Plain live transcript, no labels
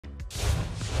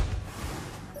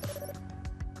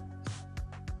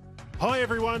Hi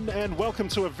everyone, and welcome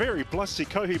to a very blusty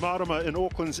Kohi Marama in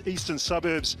Auckland's eastern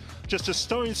suburbs, just a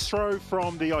stone's throw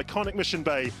from the iconic Mission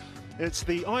Bay. It's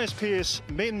the ISPS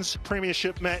men's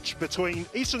Premiership match between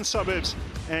Eastern Suburbs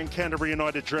and Canterbury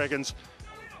United Dragons.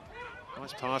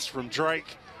 Nice pass from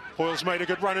Drake. Hoyle's made a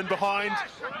good run in behind.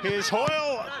 Here's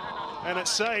Hoyle, and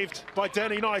it's saved by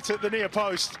Danny Knight at the near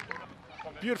post.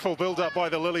 Beautiful build-up by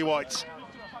the Lily Whites.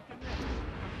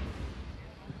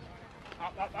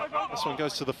 This one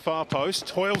goes to the far post.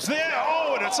 Hoyle's there.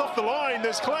 Oh, and it's off the line.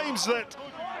 There's claims that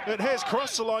it has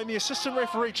crossed the line. The assistant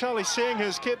referee, Charlie Sang,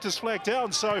 has kept his flag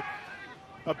down. So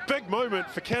a big moment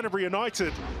for Canterbury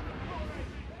United.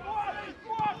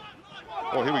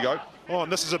 Oh, here we go. Oh,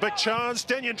 and this is a big chance.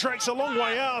 Danny Drake's a long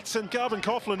way out, and Garvin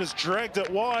Coughlin has dragged it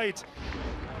wide.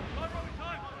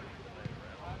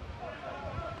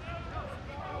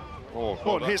 Oh,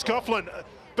 and here's Coughlin.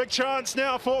 Big chance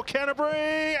now for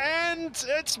Canterbury, and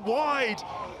it's wide.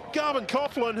 Garvin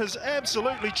Coughlin has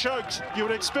absolutely choked. You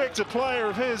would expect a player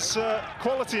of his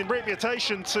quality and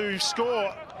reputation to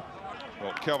score.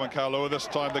 Well, Kelvin Kalua this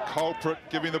time the culprit,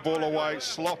 giving the ball away,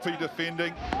 sloppy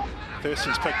defending.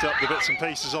 Thurston's picked up the bits and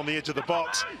pieces on the edge of the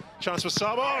box. Chance for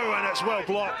Sabo, and it's well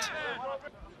blocked.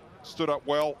 Stood up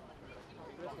well.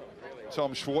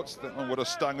 Tom Schwartz, that one would have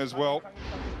stung as well.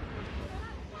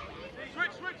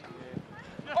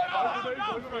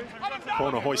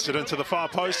 Corner hoisted into the far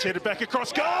post, headed back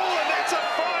across goal, and that's a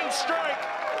fine strike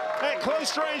at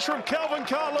close range from Kelvin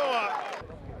Kalua.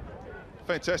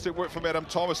 Fantastic work from Adam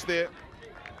Thomas there.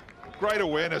 Great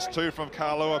awareness too from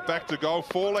Kalua, back to goal,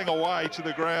 falling away to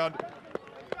the ground.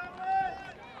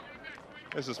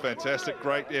 This is fantastic,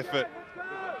 great effort.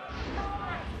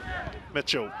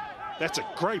 Mitchell, that's a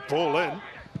great ball in.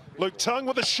 Luke Tung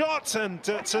with a shot, and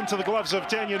it's into the gloves of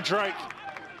Danny Drake.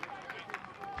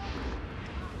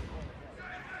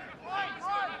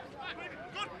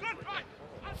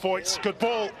 Voits, good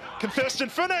ball. Can Thurston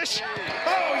finish?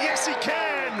 Oh, yes, he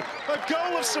can. A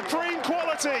goal of supreme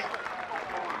quality.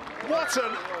 What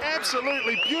an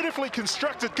absolutely beautifully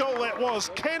constructed goal that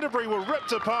was. Canterbury were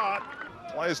ripped apart.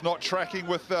 Players not tracking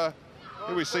with, here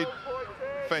we see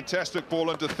fantastic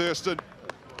ball into Thurston,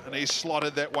 and he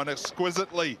slotted that one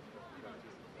exquisitely.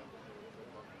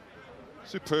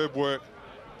 Superb work.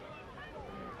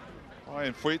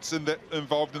 And Voits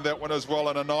involved in that one as well,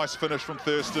 and a nice finish from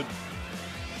Thurston.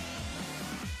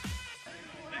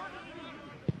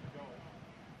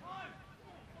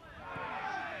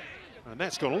 And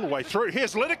that's gone all the way through.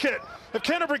 Here's Liddicott. Have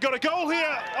Canterbury got a goal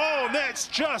here? Oh, and that's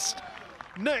just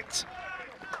nicked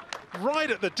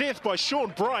right at the death by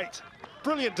Sean Bright.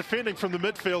 Brilliant defending from the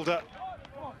midfielder.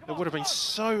 It would have been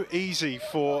so easy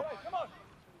for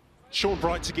Sean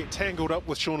Bright to get tangled up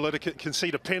with Sean Liddicott,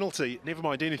 concede a penalty, never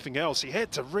mind anything else. He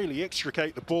had to really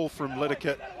extricate the ball from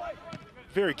Liddicott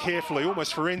very carefully,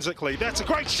 almost forensically. That's a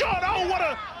great shot. Oh, what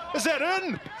a... Is that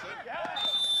in?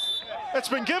 It's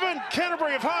been given.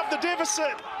 Canterbury have halved the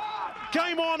deficit.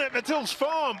 Game on at Madills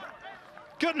Farm.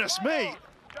 Goodness me.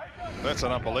 That's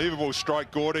an unbelievable strike,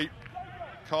 Gordy.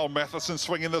 Kyle Matheson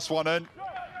swinging this one in.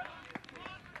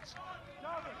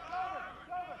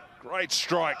 Great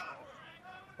strike.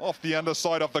 Off the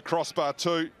underside of the crossbar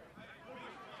too.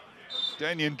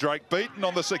 Danny Drake beaten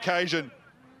on this occasion.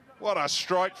 What a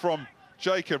strike from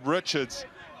Jacob Richards.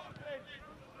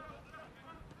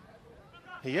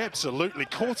 He absolutely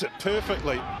caught it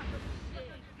perfectly.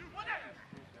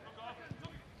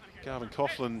 Garvin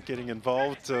Coughlin getting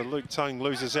involved. Luke Tung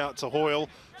loses out to Hoyle.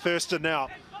 Thurston now.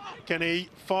 Can he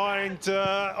find...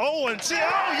 oh,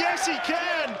 yes, he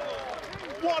can!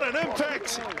 What an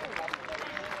impact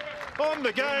on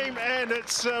the game, and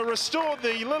it's restored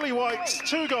the Lily Whites'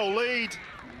 2-goal lead.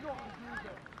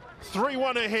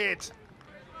 3-1 ahead.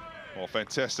 Oh,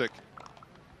 fantastic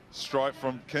strike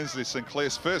from Kinsley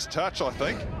Sinclair's first touch, I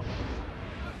think.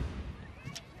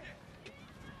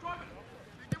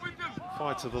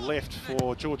 Fire to the left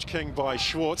for George King by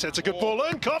Schwartz. That's a good ball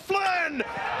in. Coughlin!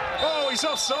 Oh, he's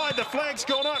offside. The flag's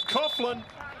gone up. Coughlin,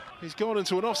 he's gone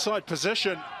into an offside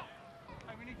position.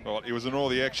 Well, he was in all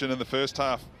the action in the first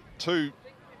half. Two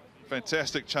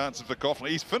fantastic chances for Coughlin.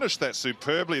 He's finished that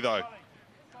superbly, though.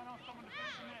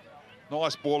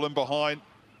 Nice ball in behind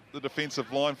the defensive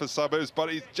line for Suburbs,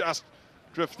 but he's just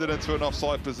drifted into an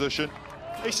offside position.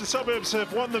 Eastern Suburbs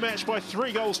have won the match by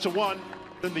 3-1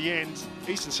 in the end.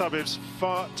 Eastern Suburbs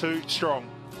far too strong.